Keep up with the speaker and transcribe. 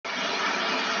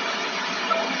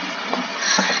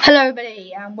Hello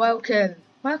everybody and welcome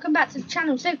back to the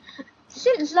channel. So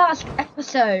since last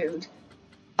episode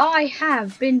I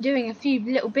have been doing a few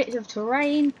little bits of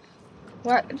terrain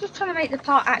where I'm just trying to make the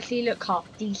part actually look half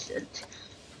decent.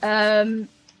 So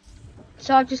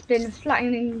I've just been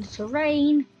flattening the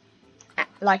terrain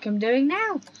like I'm doing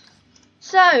now.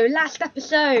 So last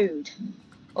episode,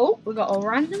 oh, we got a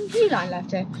random view line left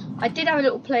here. I did have a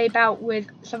little play about with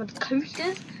some of the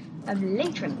coasters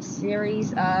later in the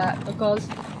series because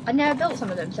I never built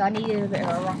some of them, so I needed a bit of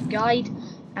a rough guide,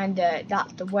 and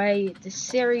that's the way the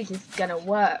series is gonna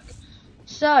work.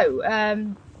 So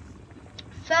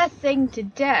first thing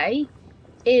today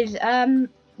is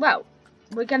well,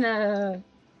 we're gonna,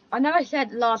 I know I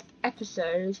said last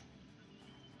episode,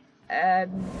 oh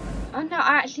no,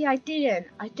 actually I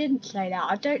didn't say that.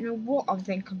 I don't know what I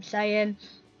think I'm saying,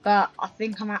 but I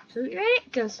think I'm absolutely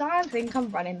ridiculous. I think I'm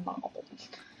running marbles.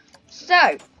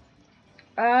 So,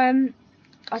 I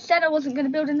said I wasn't going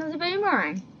to build another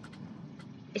boomerang.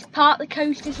 It's part of the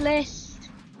coasters list.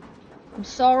 I'm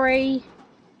sorry,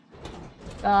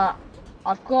 but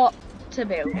I've got to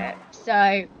build it.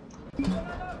 So,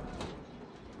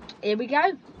 here we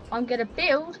go. I'm going to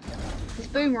build this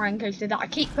boomerang coaster that I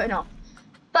keep putting off.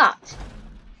 But,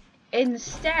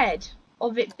 instead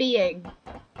of it being,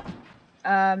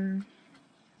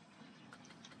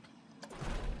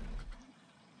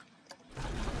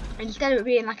 instead of it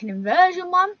being like an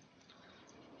inversion one,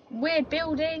 we're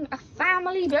building a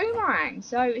family boomerang.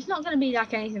 So it's not going to be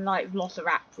like anything like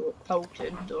Velociraptor or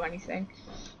Poltons or anything.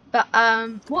 But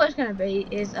what it's going to be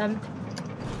is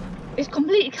it's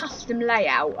completely custom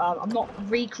layout. I'm not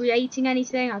recreating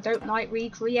anything. I don't like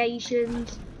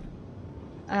recreations.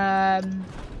 I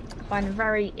find it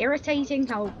very irritating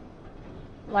how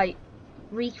like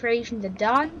recreations are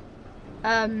done.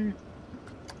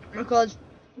 Because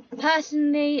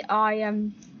personally,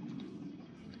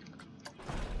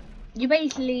 you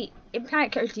basically, in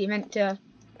Planet Coaster, you're meant to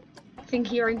think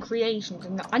of your own creations,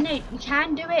 and I know you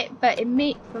can do it, but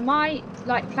for my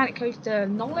like Planet Coaster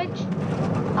knowledge,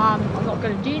 I'm not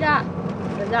going to do that.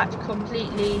 But that's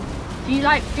completely, if you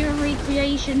like doing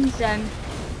recreations, then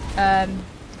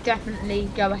definitely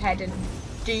go ahead and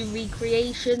do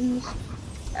recreations.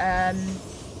 I'm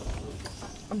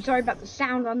sorry about the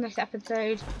sound on this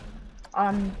episode.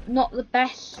 I'm not the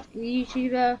best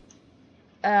YouTuber.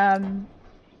 I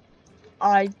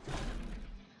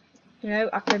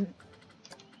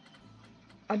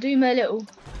do my little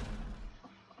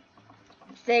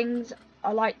things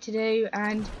I like to do,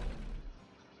 and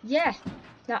yeah,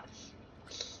 let's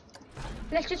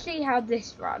just see how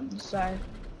this runs. So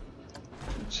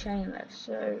chainless,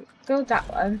 so build that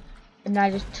one, and I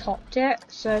just topped it.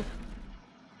 So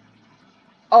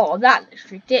oh, that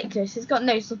looks ridiculous. It's got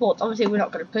no support. Obviously we're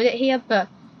not going to put it here, but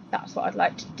that's what I'd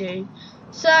like to do.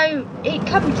 So it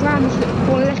comes around this little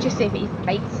corner. Let's just see if it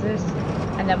faces,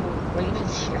 and then we'll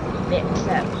reposition a few bits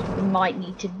that we might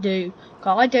need to do.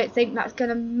 Because I don't think that's going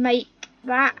to make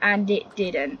that, and it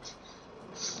didn't.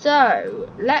 So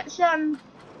let's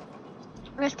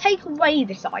take away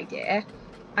this idea,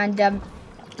 and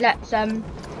let's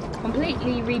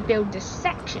completely rebuild this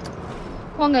section.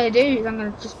 What I'm going to do is I'm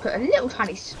going to just put a little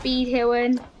tiny speed hill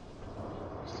in,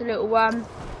 just a little one,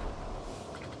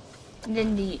 and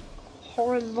then the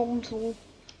horizontal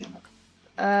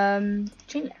chain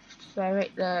left, so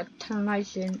make the tunnel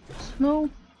nice and small,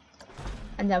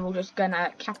 and then we're just going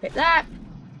to cap it there,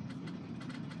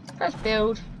 press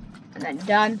build, and then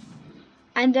done.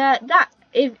 And that,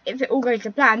 if it all goes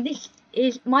to plan, this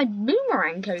is my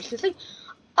boomerang coaster. So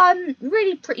I'm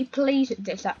really pretty pleased with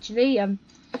this actually.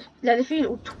 There's a few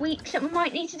little tweaks that we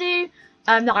might need to do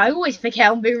that I always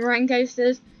forget on boomerang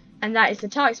coasters, and that is the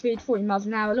target speed 40 miles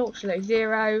an hour, launch delay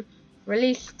 0,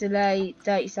 release delay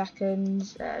 30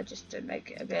 seconds, just to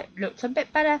make it look a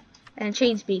bit better, and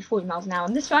chain speed 40 miles an hour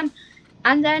on this one.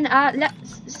 And then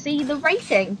let's see the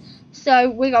rating. So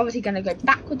we're obviously going to go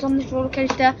backwards on this roller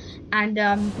coaster, and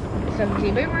it's obviously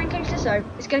a boomerang coaster, so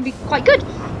it's going to be quite good.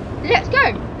 Let's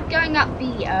go. Going up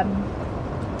the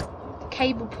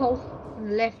cable pull on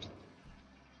the lift.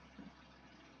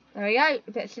 There we go,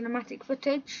 a bit of cinematic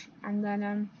footage, and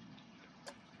then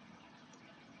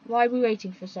why are we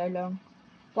waiting for so long?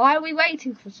 Why are we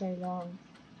waiting for so long?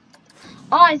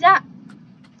 Oh, is that?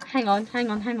 Hang on.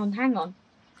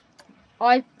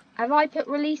 Have I put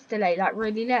release delay like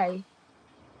really low?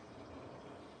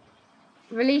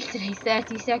 Release delay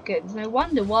 30 seconds. No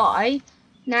wonder why.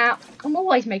 Now, I'm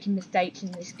always making mistakes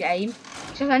in this game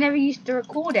because I never used to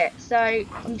record it, so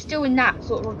I'm still in that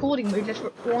sort of recording mood. Let's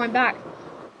rewind back.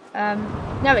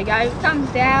 There we go,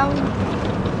 thumbs down.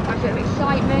 Nice bit of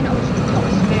excitement. Obviously it's not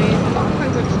smooth, but I'm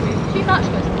quite good smooth. too much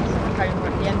because it's a coma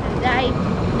at the end of the day.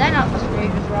 They're not the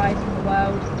smoothest rides in the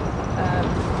world.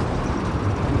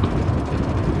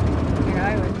 You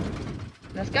know, and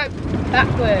let's go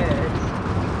backwards.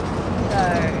 So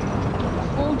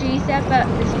 4G there, but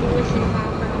this is always how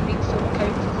these sort of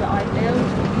coasters that I build.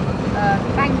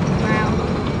 Banked around to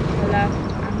the left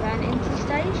and then into the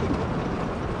station.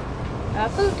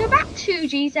 Go back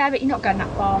 2Gs there, but you're not going that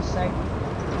fast, so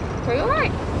pretty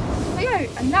alright. There we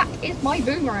go, and that is my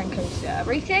Boomerang coaster.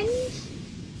 Ratings?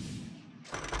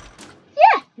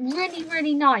 Yeah, really,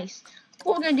 really nice.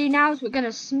 What we're going to do now is we're going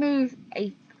to smooth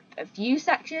a few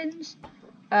sections.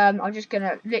 I'm just going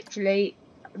to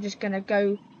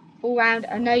go all round.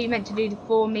 I know you meant to do the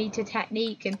 4-meter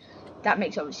technique, and that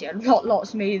makes obviously a lot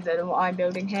smoother than what I'm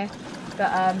building here.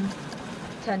 But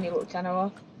turn the auto tunnel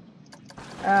off.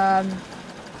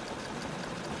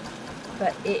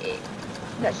 But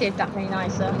let's see if that's any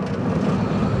nicer.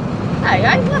 There you go,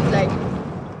 lovely.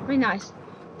 Really nice.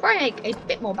 Probably make a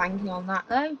bit more banking on that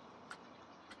though.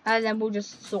 And then we'll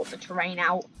just sort the terrain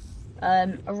out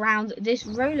around this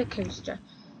roller coaster.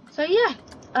 So yeah,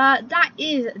 that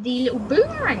is the little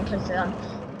Boomerang coaster. I'm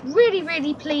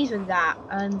really pleased with that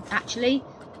actually,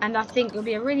 and I think it'll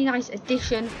be a really nice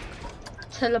addition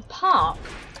to the park.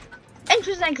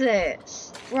 Entrance exits.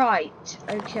 Right,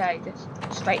 okay, just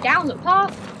straight down the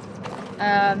park.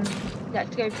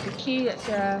 Let's go for the queue. Let's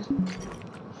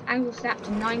angle snap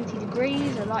to 90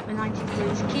 degrees. I like my 90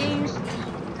 degrees queues.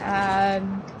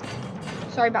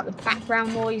 Sorry about the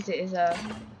background noise. It is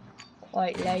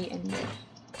quite late, and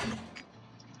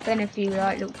then a few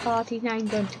like little parties now. I'm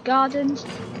going to gardens,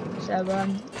 so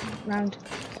around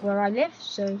where I live.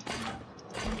 So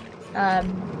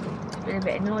it's been a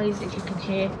bit of noise. If you can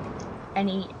hear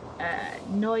any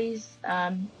noise,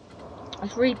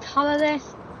 let's recolour this.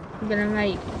 I'm gonna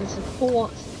make the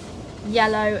support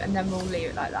yellow, and then we'll leave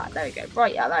it like that. There we go,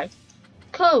 bright yellow.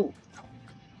 Cool.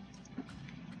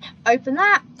 Open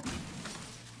that.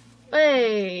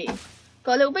 Hey,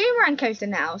 got a little Boomerang coaster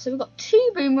now. So we've got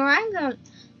 2 Boomerangs, and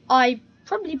I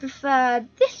probably prefer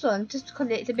this one just because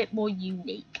it's a bit more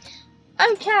unique.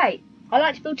 Okay, I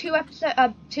like to build 2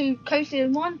 coasters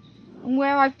in one. And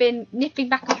where I've been nipping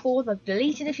back and forth, I've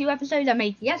deleted a few episodes I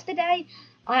made yesterday.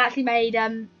 I actually made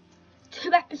 2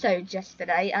 episodes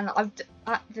yesterday, and I've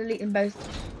deleted them both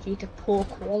due to poor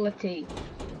quality.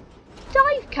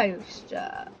 Dive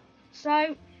coaster.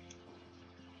 So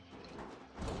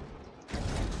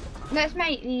let's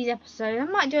make these episodes. I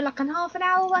might do like a half an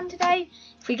hour one today.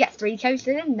 If we get 3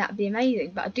 coasters in, that'd be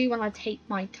amazing. But I do want to take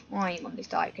my time on this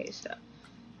dive coaster.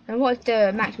 And what's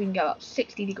the max we can go up?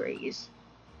 60 degrees.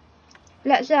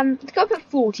 Let's go up at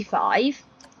 45,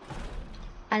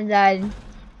 and then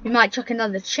we might chuck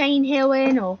another chain hill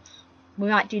in, or we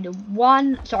might do the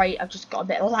one. Sorry, I've just got a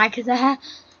bit of lag there.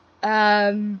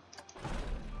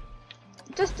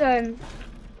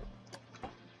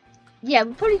 Yeah,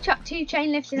 we'll probably chuck 2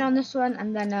 chain lifts in on this one,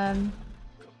 and then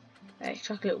let's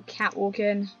chuck a little catwalk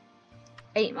in.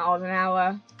 8 miles an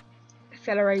hour,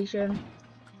 acceleration,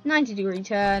 90-degree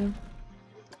turn,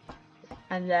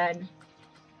 and then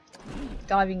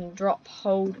diving drop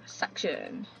hold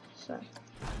section. So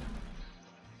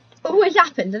always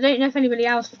happens. I don't know if anybody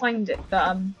else finds it,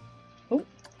 but oh,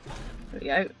 there we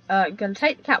go. I'm gonna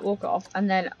take the catwalk off, and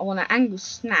then I want to angle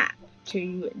snap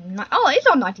to it's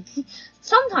on 90.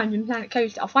 Sometimes in Planet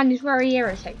Coaster I find this very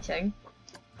irritating.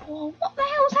 Oh, what the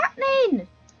hell's happening?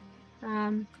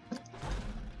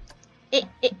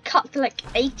 It cuts to like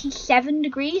 87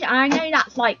 degrees, and I know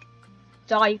that's like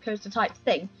dive coaster type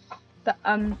thing, but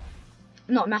I'm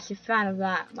not a massive fan of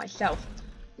that myself.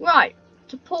 Right,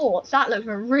 to ports, that looks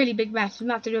like a really big mess. We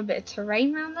might have to do a bit of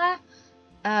terrain around there.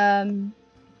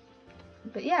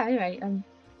 But yeah, anyway,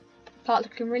 part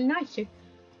looking really nice too.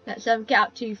 Let's get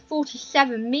up to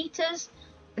 47 meters,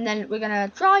 and then we're gonna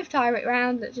drive tire it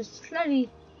around. Let's just slowly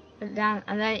put it down,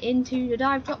 and then into the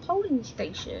dive drop holding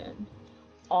station.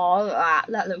 Oh,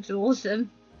 that looks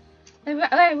awesome.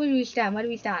 Where do we stand? Where do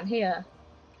we stand? Here.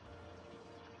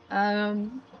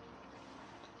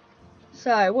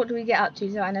 So what do we get up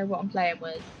to so I know what I'm playing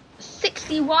with?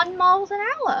 61 miles an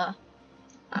hour.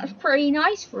 That's pretty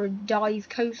nice for a dive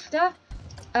coaster.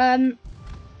 Let's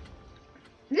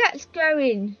go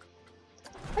in.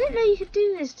 I didn't know you could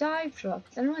do this dive drop.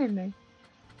 It's annoying me.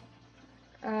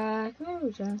 Come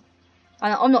over, John.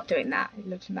 I'm not doing that. It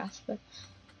looks a mess. But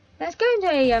let's go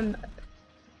into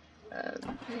a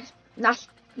that's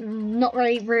not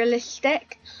really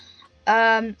realistic.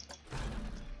 Yeah,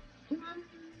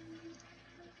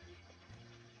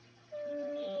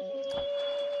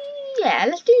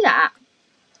 let's do that.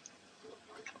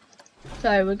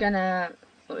 So we're gonna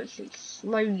obviously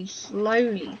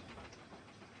slowly.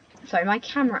 Sorry, my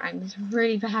camera angle is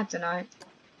really bad tonight.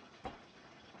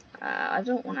 I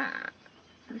don't want to.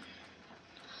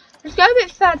 Let's go a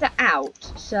bit further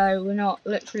out, so we're not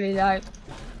literally like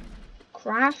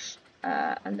crash,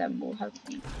 and then we'll have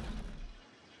the.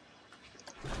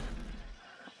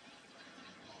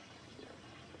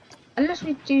 Unless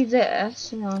we do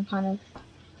this, and then kind of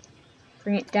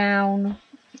bring it down,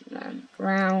 and then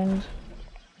round.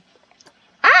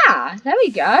 Ah, there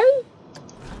we go.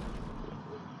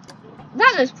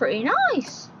 That looks pretty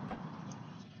nice.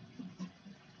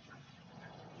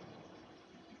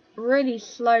 Really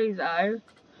slow though.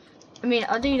 I mean,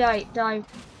 I do like dive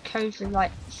coasters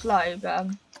like slow, but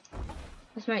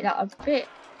let's make that a bit.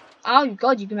 Oh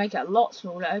god, you can make it a lot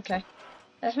smaller. Okay,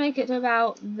 let's make it to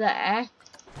about there,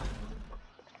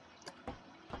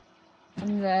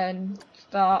 and then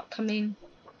start coming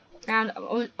around.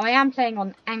 I am playing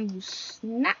on angle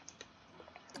snap.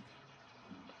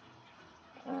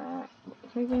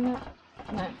 Can we do that?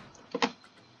 No.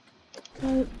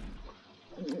 Okay.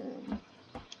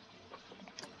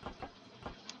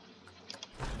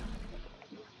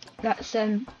 That's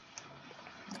see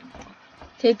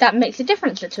if that makes a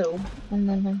difference at all. And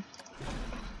then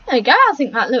there we go. I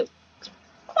think that looks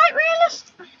quite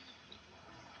realistic.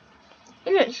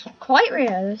 It looks quite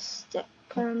realistic.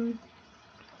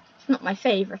 It's not my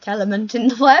favourite element in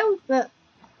the world, but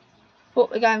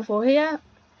what we're going for here.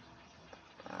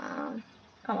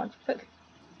 Come on, quick.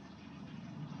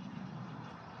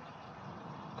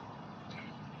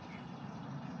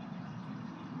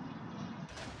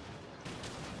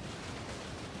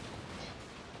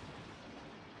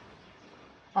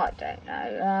 I don't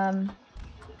know.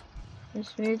 Let's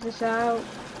smooth this out.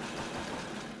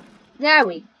 There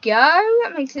we go.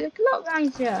 That makes it look a lot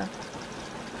nicer.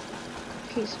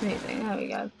 Keep smoothing. There we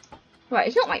go. Right,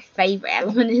 it's not my favourite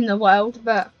element in the world,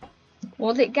 but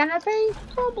was it gonna be?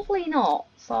 Probably not.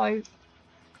 So,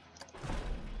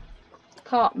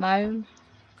 cart moan.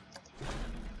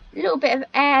 A little bit of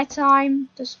air time,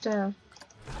 just to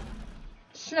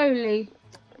slowly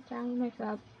down, make it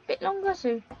a bit longer.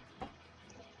 So.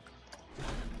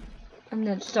 And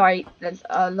then, sorry, there's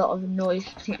a lot of noise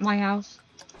happening at my house.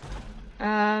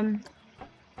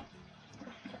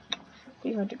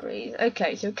 300 degrees.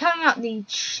 Okay, so coming up the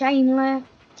chain lift.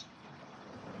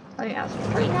 I think that's a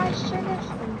pretty nice chain lift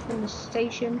from the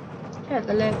station. Here's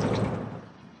the lift.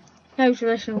 No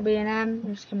traditional B&M.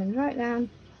 Just coming right down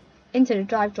into the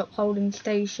drive drop holding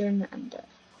station, and there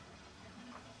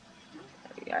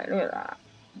we go. Look at that.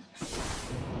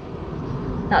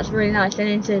 That's really nice. Then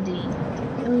into the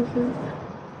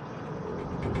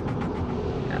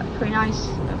pretty nice.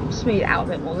 Smooth it out a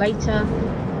bit more later.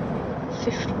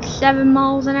 57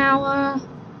 miles an hour.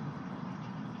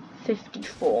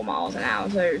 54 miles an hour.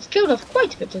 So it's killed off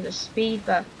quite a bit of the speed,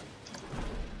 but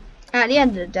at the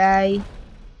end of the day,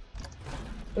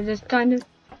 we're just kind of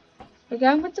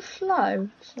going with the flow.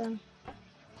 So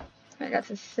make that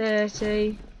to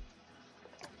 30.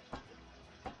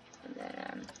 And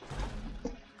then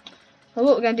so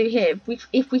what we're going to do here,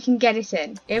 if we can get it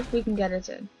in, I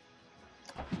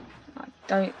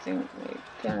don't think we're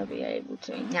going to be able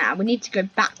to. Now, we need to go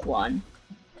back one.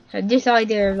 So this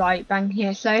idea of like banking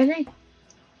here slowly,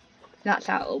 that's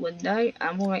out the window,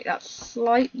 and we'll make that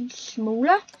slightly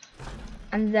smaller.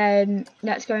 And then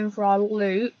let's go in for our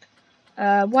loop.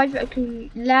 Wide vertical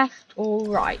left or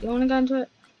right? You want to go into it?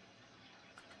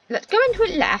 Let's go into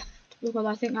it left, because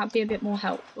I think that'd be a bit more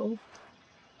helpful.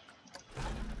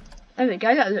 There we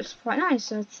go, that looks quite nice.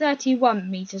 So 31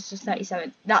 meters to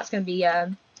 37. That's going to be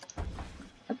a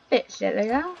bit silly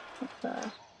now.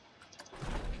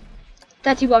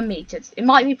 31 meters. It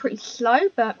might be pretty slow,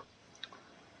 but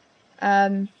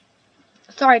sorry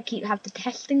I keep having to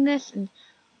testing this. And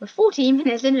we're 14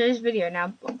 minutes into this video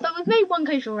now, but we've made one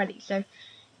coach already, so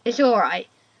it's alright.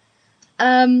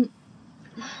 That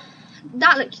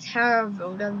looks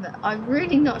terrible, doesn't it? I'm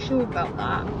really not sure about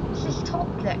that. It's this top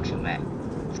section bit.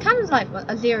 It's kind of like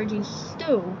a 0G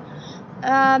stool.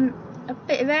 A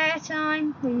bit of air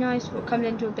time, really nice. We're coming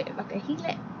into a bit of like a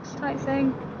helix type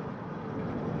thing.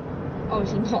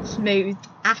 Obviously not smooth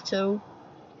at all.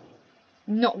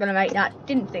 Not gonna make that.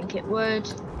 Didn't think it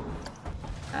would.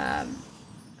 A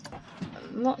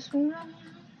lot smaller.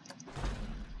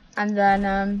 And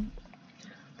then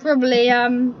probably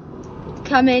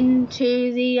come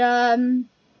into the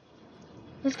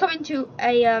let's come into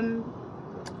a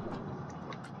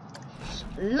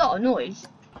lot of noise.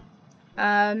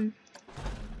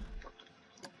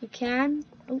 You can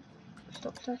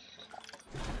stop this,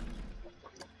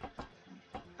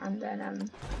 and then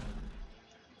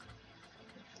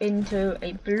into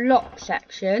a block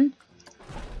section,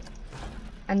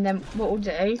 and then what we'll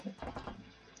do,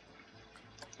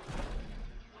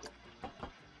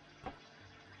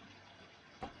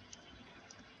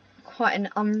 quite an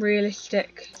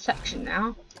unrealistic section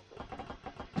now,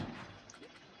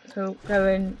 so go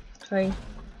in, try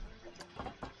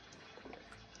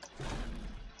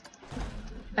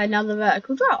another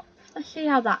vertical drop. Let's see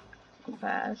how that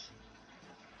compares.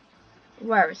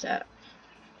 Where is it?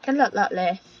 Can look that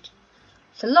lift.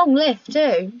 It's a long lift too.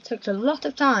 It takes a lot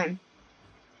of time.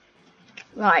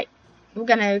 Right, we're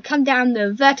gonna come down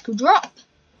the vertical drop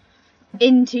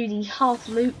into the half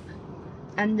loop,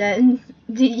 and then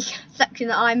the section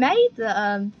that I made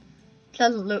that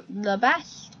doesn't look the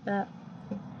best, but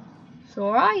it's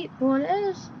alright for what it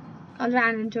is. I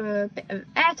ran into a bit of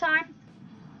airtime.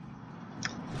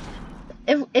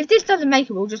 If this doesn't make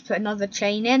it, we'll just put another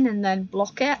chain in and then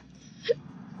block it.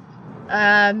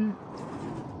 A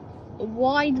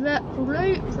wide vertical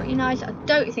loop, pretty nice. I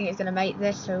don't think it's going to make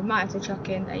this, so we might have to chuck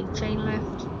in a chain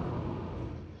lift.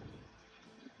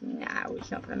 No,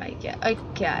 it's not going to make it.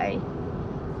 Okay.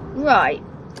 Right.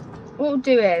 What we'll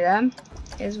do here then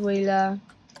is we'll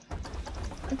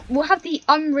have the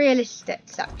unrealistic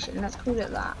section. Let's call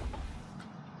it that.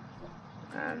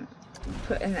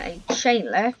 Put in a chain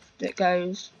lift that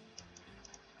goes.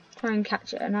 Try and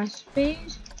catch it at a nice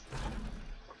speed.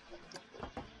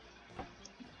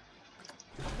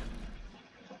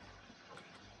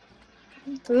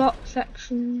 Block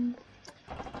section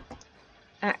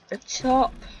at the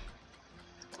top,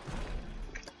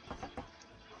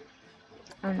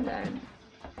 and then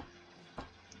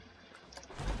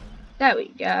there we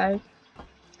go.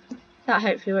 That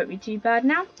hopefully won't be too bad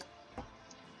now.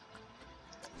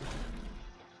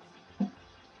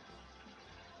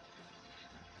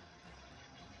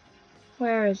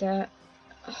 Where is it?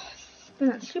 Oh, it's been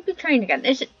that stupid train again.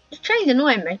 This train's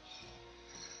annoying me.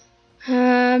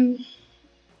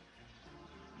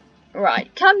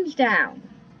 Right, comes down.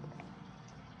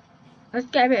 Let's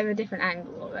get a bit of a different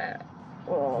angle of it.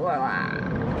 Oh,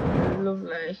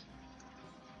 lovely.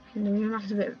 And then we have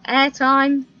a bit of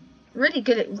airtime. Really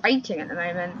good at rating at the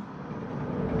moment.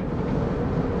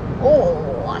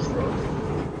 Oh, that's good.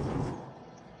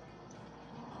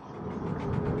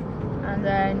 And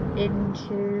then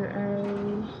into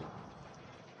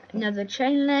another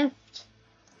chain lift.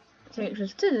 Takes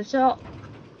us to the top.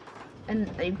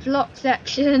 And a block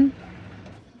section.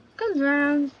 Comes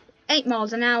around 8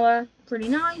 miles an hour, pretty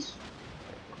nice.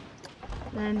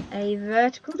 Then a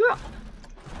vertical drop.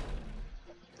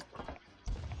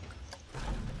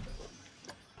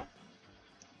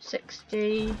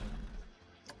 $60.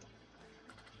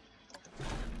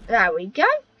 There we go.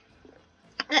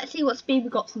 Let's see what speed we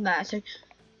got from there. So,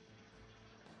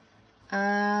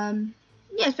 yeah,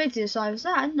 it's basically the size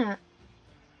of that, isn't it?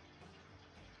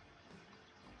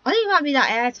 I think it might be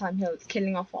that airtime here that's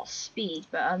killing off our speed,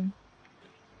 but you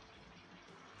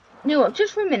know what,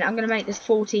 just for a minute I'm going to make this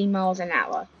 14 miles an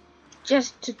hour.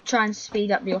 Just to try and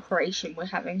speed up the operation we're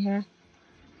having here.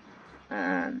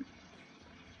 Right,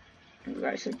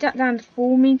 so that down to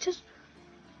 4 meters.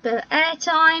 The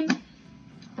airtime.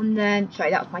 And then, sorry,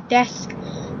 that was my desk.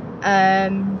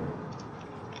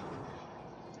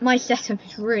 My setup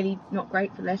is really not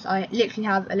great for this. I literally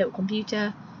have a little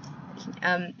computer.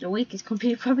 The weakest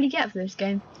computer you probably get for this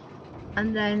game,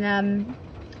 and then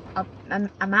a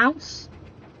mouse,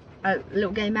 a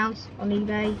little game mouse on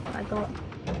eBay I got.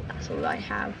 That's all I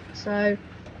have. So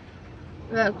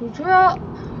vertical drop.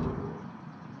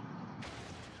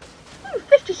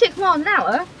 56 miles an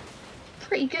hour,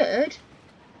 pretty good.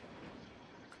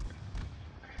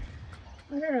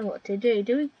 I don't know what to do.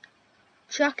 Do we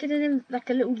chuck it in like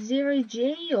a little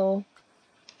 0G or?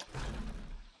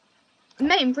 I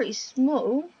made him pretty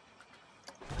small.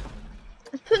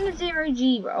 Let's put in a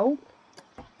 0G roll.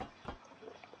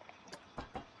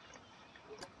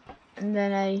 And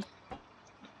then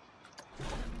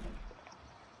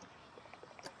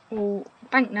we'll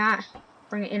bank that,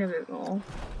 bring it in a bit more.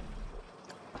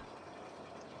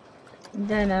 And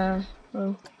then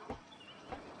well,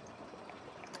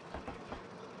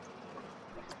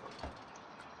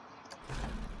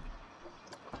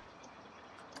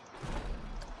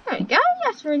 there we go,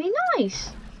 that's really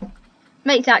nice.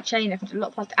 Makes that chain lift a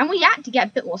lot faster. And we actually get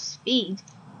a bit more speed.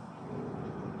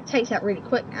 It takes that really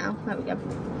quick now. There we go.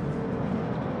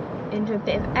 Into a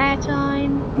bit of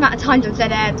airtime. The amount of times I've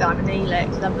said airtime in the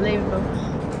Helix is unbelievable.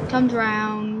 Comes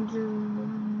round.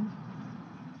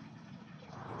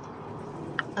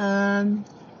 And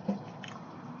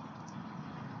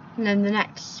then the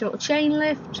next sort of chain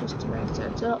lift, just to raise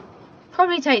it up.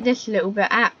 Probably take this a little bit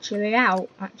out.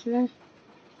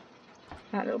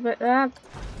 That little bit there.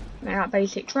 Make that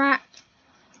basic track.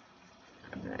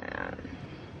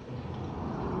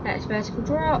 Next vertical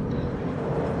drop.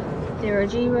 0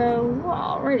 0.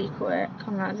 Wow, really quick.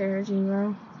 Coming out 0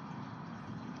 0.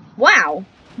 Wow!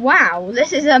 Wow!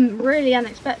 This is really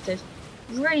unexpected.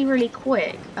 Really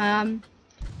quick.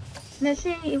 Let's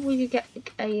see if we could get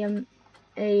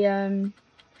an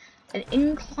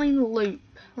incline loop.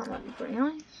 That might be pretty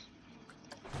nice.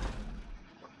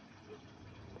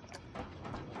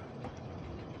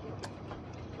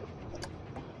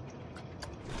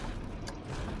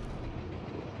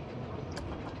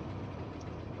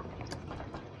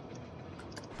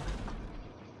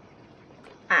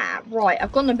 Right,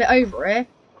 I've gone a bit over here.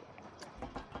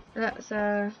 Let's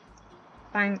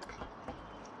bank.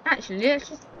 Actually,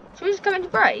 should we just go into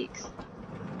brakes?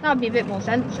 That would be a bit more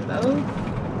sensible.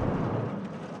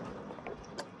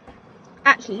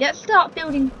 Actually, let's start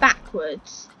building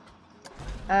backwards.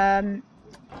 Let's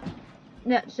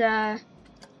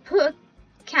put a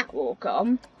catwalk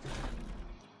on,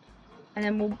 and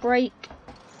then we'll brake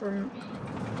from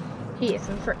here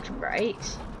from friction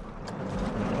brakes.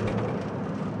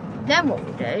 Then what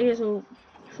we'll do is we'll,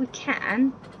 if we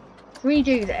can,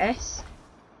 redo this.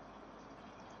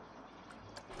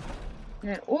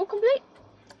 And then all complete.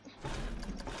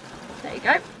 There you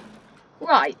go.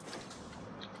 Right.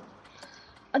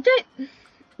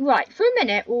 Right, for a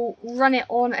minute we'll run it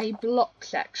on a block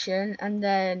section, and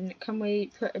then can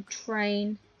we put a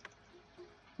train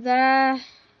there? Is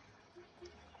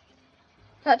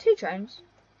that 2 trains?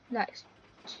 That's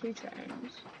 2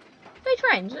 trains. 3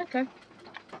 trains, okay.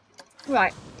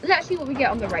 Right, let's see what we get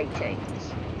on the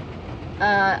ratings.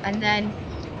 And then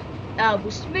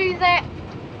we'll smooth it,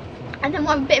 and then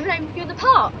we'll have a bit of an overview of the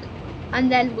park.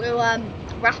 And then we'll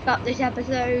wrap up this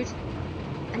episode.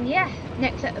 And yeah,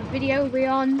 next video will be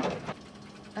on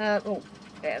oh,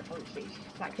 obviously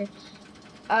exactly.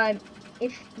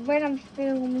 When I'm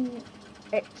filming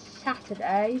it's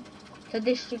Saturday, so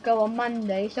this should go on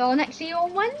Monday, so I'll next see you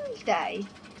on Wednesday.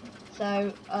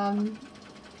 So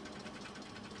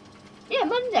yeah,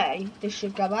 Monday this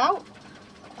should go out.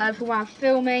 For when I'm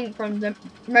filming from the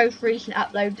most recent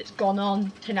upload that's gone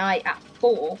on tonight at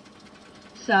 4.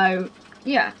 So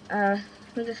yeah,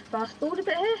 we'll just fast forward a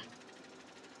bit here.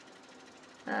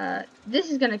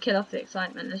 This is going to kill off the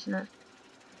excitement, isn't it?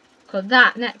 Because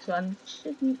that next one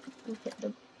shouldn't hit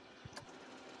the...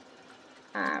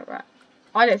 right.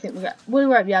 I don't think we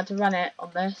won't be able to run it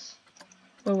on this,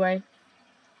 will we?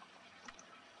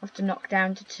 Have to knock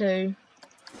down to 2.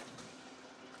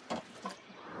 But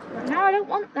no, I don't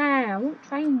want that. I want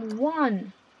train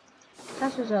 1.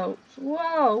 Test results.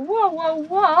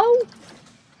 Whoa.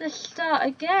 Let's start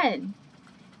again.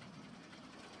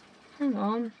 Hang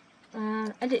on.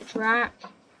 Edit track. I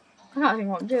can't think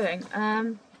what I'm doing.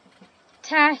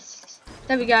 Test.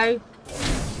 There we go.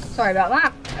 Sorry about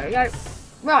that. There we go.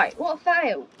 Right, what a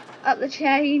fail. Up the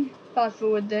chain. Fast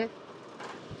forward the...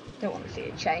 Don't want to see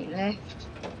a chain lift.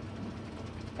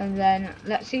 And then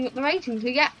let's see what the ratings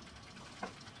we get.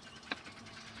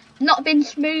 Not been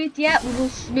smoothed yet. We will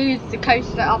smooth the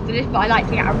coaster after this, but I like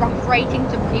to get a rough rating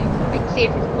so we can see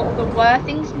if it's not the worst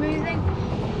thing smoothing.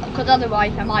 Because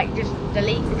otherwise I might just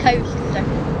delete the coaster. So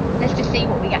let's just see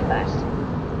what we get first.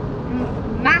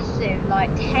 Massive,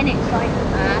 like 10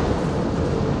 excitement there.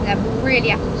 Then we'll really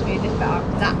have to smooth this out.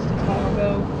 That's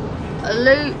horrible. A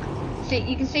loop. See,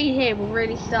 you can see here we're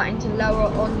really starting to lower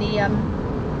on the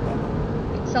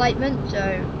excitement.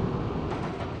 So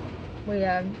we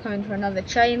come into another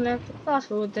chain lift. Fast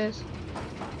forward this.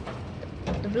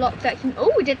 The block section.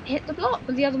 Oh, we didn't hit the block,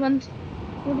 but the other ones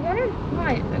would have gone in.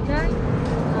 Right, okay.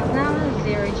 Now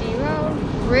 0 G roll.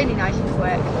 Really nice and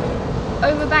quick.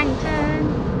 Overbank turn.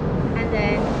 And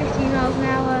then 15 miles an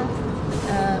hour.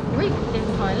 Really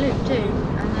incline loop too.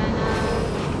 And then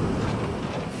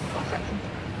block section.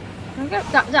 There we go.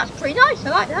 That's pretty nice. I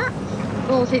like that.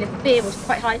 Obviously the fear was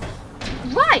quite high.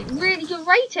 Right, really good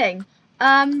rating.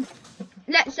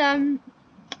 Let's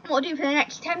what I'll do for the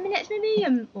next 10 minutes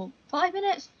maybe, or 5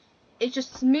 minutes, is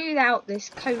just smooth out this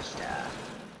coaster.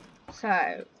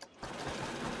 So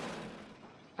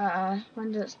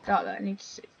when does it start though? I need to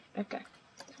see. Okay.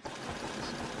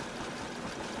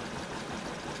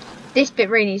 This bit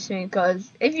really needs to smooth, because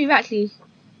if you've actually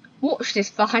watched this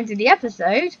far into the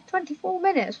episode, 24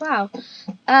 minutes, wow.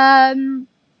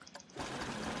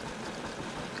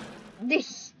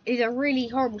 This is a really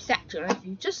horrible section. If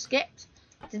you just skipped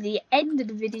to the end of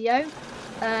the video,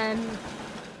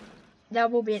 there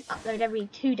will be an upload every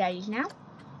 2 days now.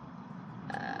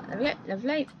 There we go,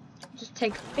 lovely. Just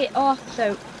take a bit off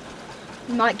so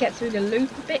you might get through the loop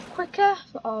a bit quicker.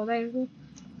 Oh, there we go.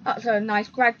 That's a nice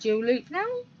gradual loop now.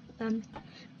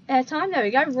 Airtime, there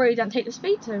we go. Really don't take the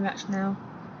speed so much now.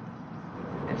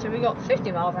 And so we got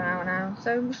 50 miles an hour now,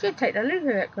 so we should take the loop a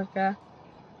bit quicker.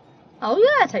 Oh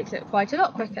yeah, it takes it quite a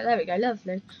lot quicker. There we go,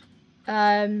 lovely.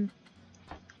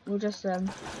 We'll just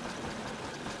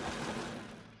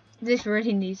this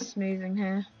really needs smoothing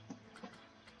here.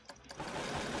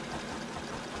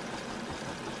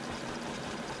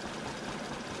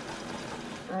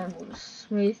 We'll just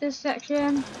smooth this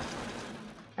section,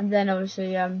 and then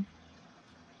obviously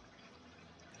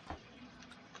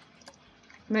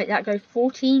make that go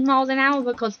 14 miles an hour,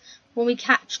 because when we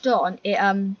catched on, it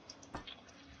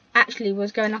actually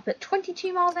was going up at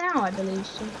 22 miles an hour, I believe.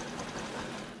 So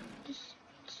just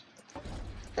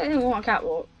don't think we want a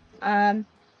catwalk. Yeah,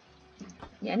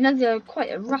 another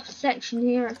quite a rough section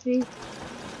here actually.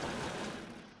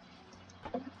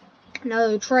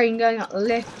 Another train going up the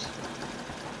lift.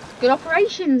 Good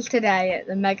operations today at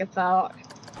the Mega Park.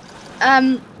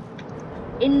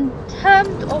 In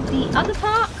terms of the other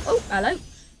park, oh hello.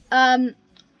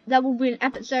 There will be an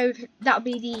episode. That'll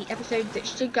be the episode that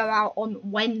should go out on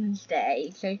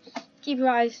Wednesday. So keep your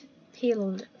eyes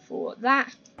peeled for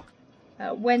that.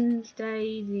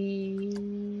 Wednesday,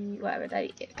 the whatever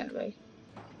date it's going to be.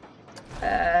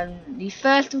 The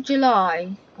 1st of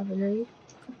July, I believe.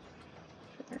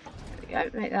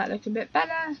 Make that look a bit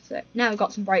better. So now we've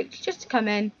got some brakes just to come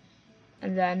in,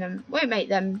 and then won't make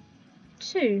them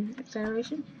 2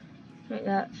 acceleration. Make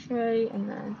that 3, and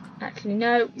then actually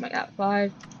no, make that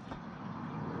 5.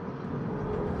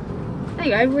 There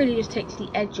you go. Really just takes the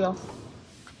edge off.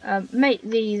 Make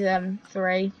these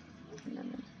 3. And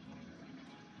then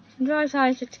some drive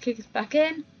tires just to kick us back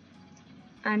in,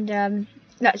 and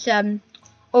let's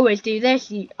always do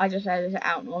this. I just edit it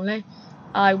out normally.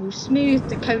 I will smooth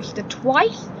the coaster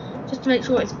twice, just to make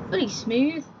sure it's fully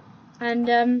smooth, and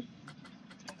don't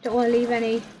want to leave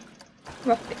any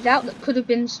rough bits out that could have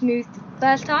been smoothed the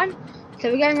first time. So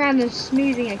we're going around and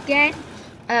smoothing again.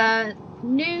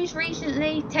 News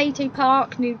recently, Tato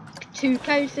Park, new 2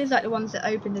 coasters like the ones that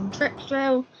opened in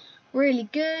Tripsdrill, really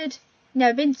good.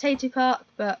 Never been to Tato Park,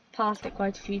 but passed it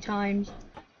quite a few times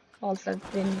whilst I've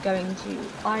been going to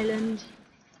Ireland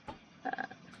for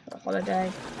a holiday.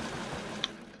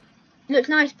 Looks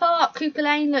nice park. Cooper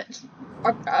Lane looks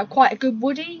quite a good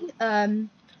woody.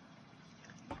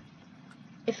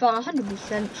 If I'm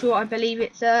 100% sure, I believe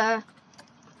it's I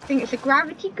think it's a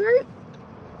gravity group.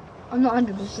 I'm not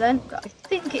 100%, but I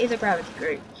think it is a gravity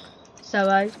group.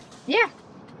 So yeah,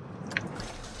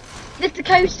 lift the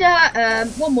coaster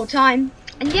one more time,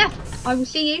 and yeah, I will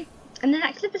see you in the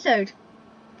next episode.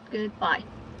 Goodbye.